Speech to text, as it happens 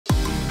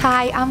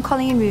Hi, I'm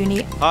Colleen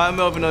Rooney. Hi, I'm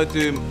Melvin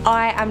O'Doom.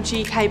 I am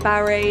GK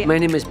Barry. My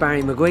name is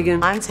Barry McGuigan.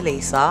 I'm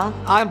Talisa.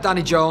 I'm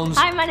Danny Jones.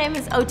 Hi, my name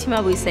is Oti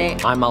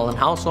Mabuse. I'm Alan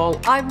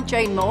Househall. I'm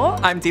Jane Moore.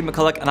 I'm Dean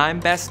McCulloch, and I'm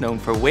best known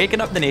for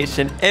waking up the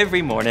nation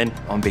every morning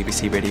on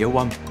BBC Radio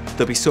 1.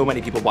 There'll be so many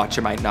people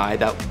watching right now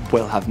that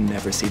will have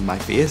never seen my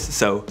face,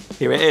 so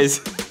here it is.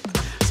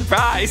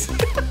 Surprise!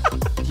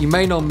 You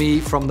may know me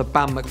from the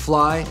band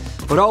McFly,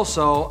 but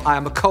also I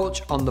am a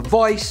coach on The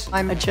Voice.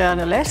 I'm a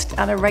journalist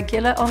and a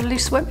regular on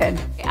Loose Women.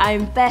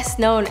 I'm best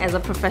known as a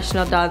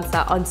professional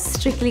dancer on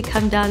Strictly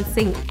Come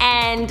Dancing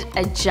and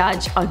a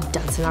judge on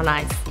Dancing on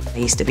Ice. I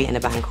used to be in a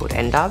band called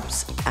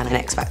N-Dubs and an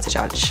X Factor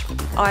judge.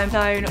 I'm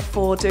known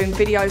for doing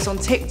videos on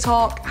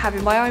TikTok,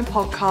 having my own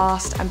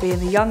podcast and being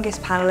the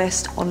youngest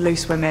panellist on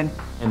Loose Women.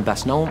 I'm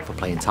best known for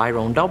playing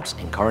Tyrone Dobbs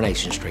in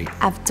Coronation Street.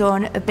 I've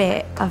done a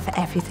bit of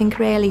everything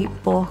really,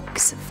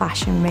 books,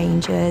 fashion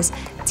ranges,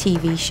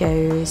 TV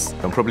shows.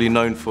 I'm probably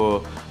known for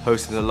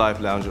hosting a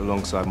live lounge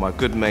alongside my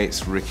good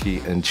mates Ricky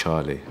and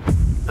Charlie.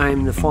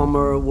 I'm the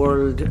former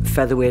world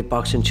featherweight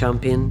boxing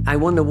champion. I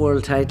won the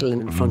world title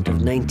in front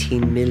of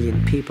 19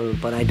 million people,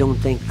 but I don't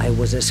think I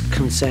was as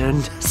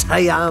concerned as I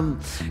am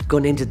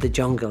going into the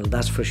jungle,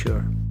 that's for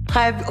sure.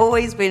 I've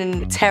always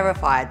been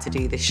terrified to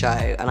do this show,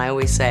 and I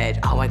always said,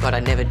 oh my God,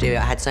 I'd never do it.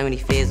 I had so many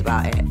fears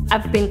about it.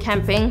 I've been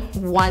camping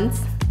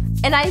once,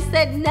 and I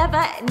said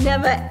never,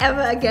 never,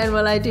 ever again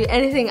will I do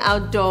anything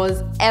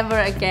outdoors ever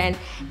again,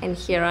 and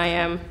here I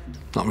am.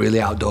 Not really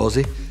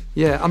outdoorsy.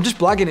 Yeah, I'm just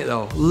blagging it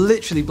though,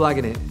 literally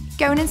blagging it.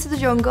 Going into the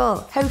jungle,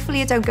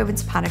 hopefully I don't go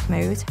into panic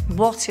mode.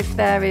 What if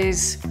there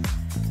is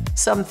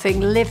something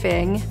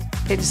living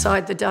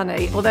inside the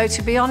dunny? Although,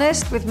 to be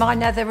honest, with my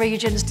nether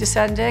regions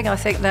descending, I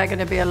think they're going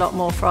to be a lot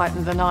more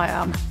frightened than I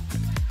am.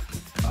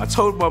 I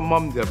told my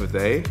mum the other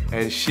day,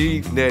 and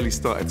she nearly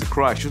started to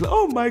cry. She was like,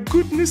 oh my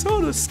goodness,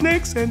 all the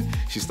snakes, and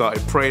she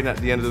started praying at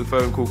the end of the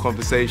phone call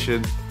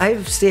conversation.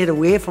 I've stayed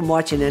away from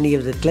watching any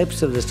of the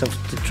clips of the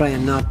stuff to try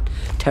and not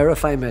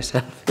terrify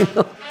myself, you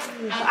know?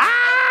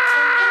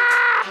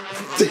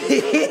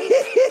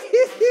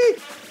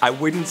 I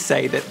wouldn't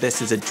say that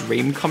this is a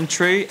dream come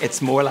true.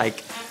 It's more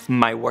like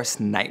my worst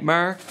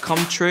nightmare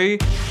come true.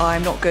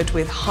 I'm not good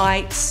with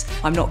heights,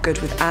 I'm not good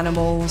with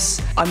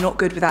animals, I'm not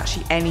good with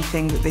actually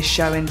anything that this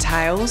show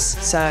entails,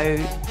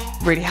 so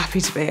really happy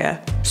to be here.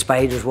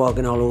 Spiders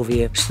walking all over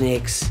you,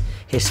 snakes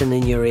hissing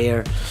in your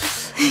ear.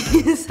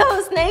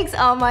 So snakes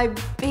are my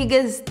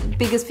biggest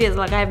fears.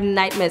 Like I have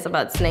nightmares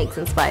about snakes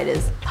and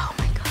spiders. Oh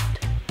my God.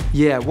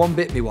 Yeah, one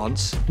bit me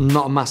once.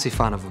 Not a massive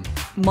fan of them.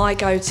 My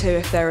go-to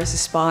if there is a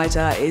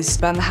spider is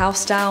burn the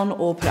house down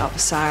or put it up for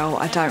sale.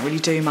 I don't really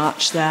do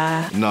much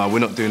there. No, we're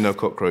not doing no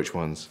cockroach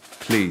ones.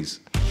 Please.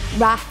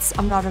 Rats,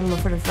 I'm not a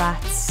lover of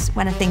rats.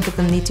 When I think of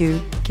them, they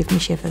do give me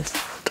shivers.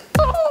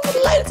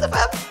 Oh, loads of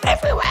them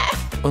everywhere.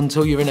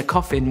 Until you're in a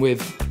coffin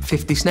with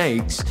 50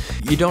 snakes,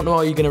 you don't know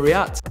how you're going to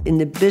react. In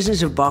the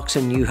business of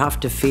boxing, you have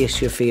to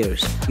face your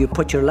fears. You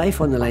put your life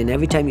on the line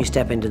every time you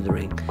step into the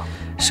ring.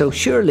 So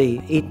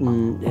surely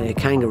eating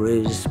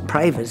kangaroos,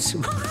 privates,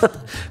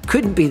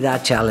 couldn't be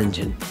that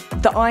challenging.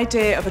 The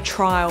idea of a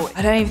trial,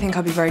 I don't even think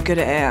I'd be very good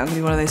at it. I'm going to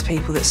be one of those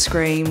people that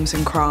screams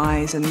and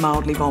cries and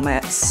mildly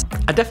vomits.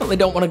 I definitely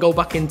don't want to go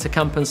back into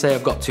camp and say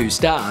I've got 2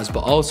 stars,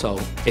 but also,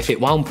 if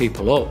it wound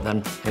people up,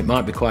 then it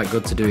might be quite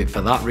good to do it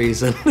for that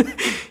reason.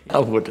 I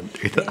wouldn't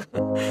do that.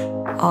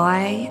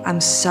 I am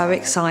so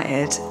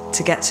excited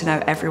to get to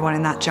know everyone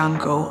in that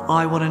jungle.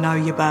 I want to know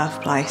your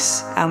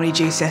birthplace, how many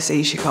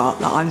GCSEs you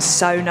got. Like, I'm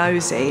so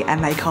nosy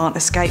and they can't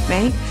escape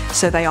me,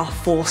 so they are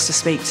forced to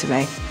speak to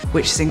me,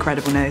 which is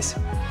incredible news.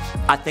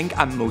 I think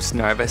I'm most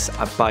nervous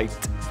about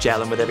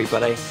gelling with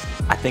everybody.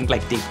 I think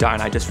like deep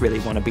down I just really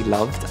want to be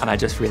loved, and I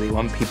just really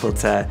want people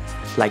to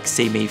like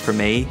see me for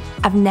me.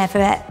 I've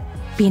never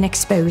been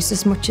exposed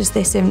as much as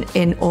this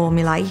in all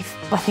my life.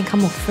 I think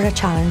I'm up for a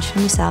challenge for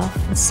myself,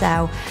 and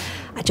so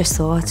I just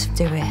thought,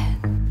 do it.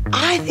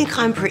 I think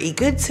I'm pretty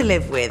good to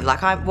live with.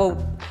 Like,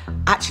 well,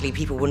 actually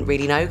people wouldn't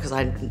really know because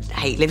I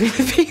hate living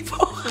with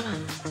people.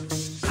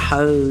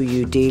 How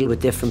you deal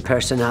with different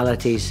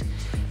personalities,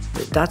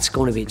 that's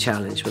going to be a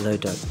challenge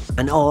without doubt.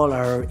 And all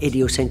our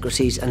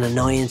idiosyncrasies and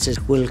annoyances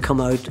will come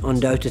out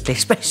undoubtedly,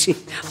 especially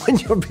when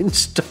you're being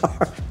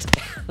starved.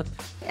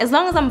 As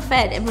long as I'm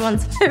fed,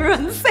 everyone's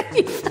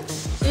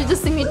safe. You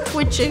just see me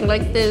twitching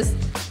like this.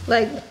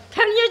 Like,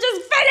 can you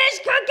just finish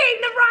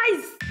cooking the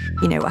rice?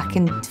 You know, I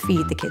can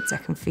feed the kids, I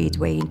can feed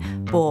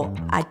Wayne, but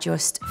I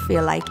just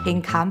feel like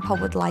in camp I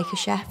would like a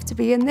chef to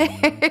be in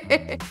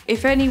there.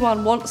 If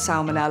anyone wants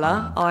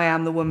salmonella, I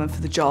am the woman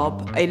for the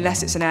job.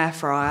 Unless it's an air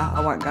fryer,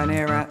 I won't go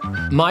near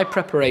it. My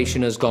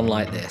preparation has gone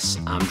like this.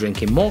 I'm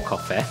drinking more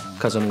coffee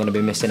because I'm going to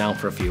be missing out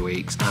for a few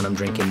weeks, and I'm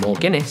drinking more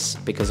Guinness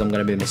because I'm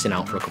going to be missing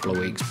out for a couple of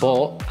weeks.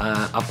 But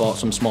I bought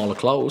some smaller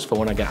clothes for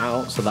when I get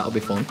out, so that'll be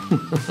fun.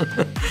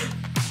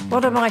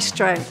 What are my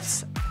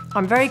strengths?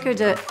 I'm very good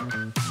at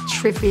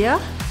trivia.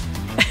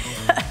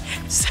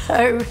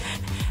 So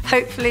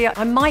hopefully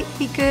I might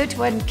be good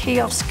when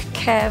Kiosk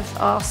Kev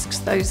asks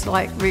those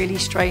like really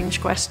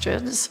strange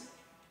questions.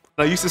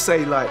 I used to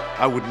say, like,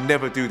 I would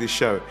never do this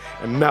show,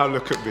 and now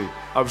look at me.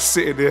 I'm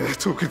sitting there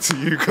talking to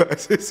you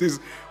guys. This is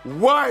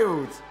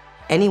wild.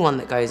 Anyone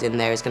that goes in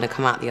there is going to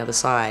come out the other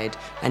side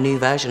a new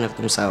version of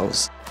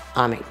themselves.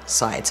 I'm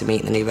excited to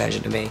meet the new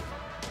version of me.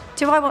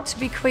 Do I want to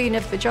be queen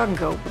of the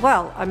jungle?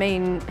 Well, I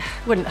mean,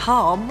 wouldn't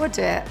harm, would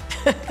it?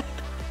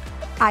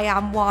 I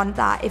am one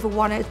that if I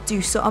want to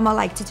do something, I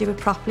like to do it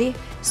properly.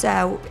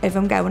 So if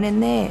I'm going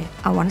in there,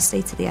 I want to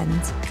stay to the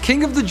end.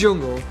 King of the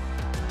Jungle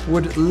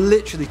would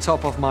literally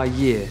top off my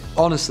year,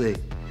 honestly.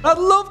 I'd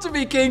love to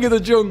be King of the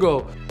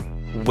Jungle.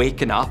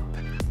 Waking up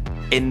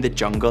in the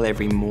jungle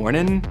every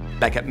morning,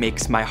 like, it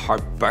makes my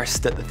heart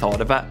burst at the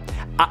thought of it.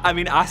 I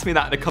mean, ask me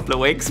that in a couple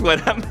of weeks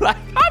when I'm like,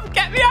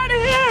 get me out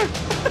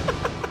of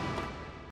here.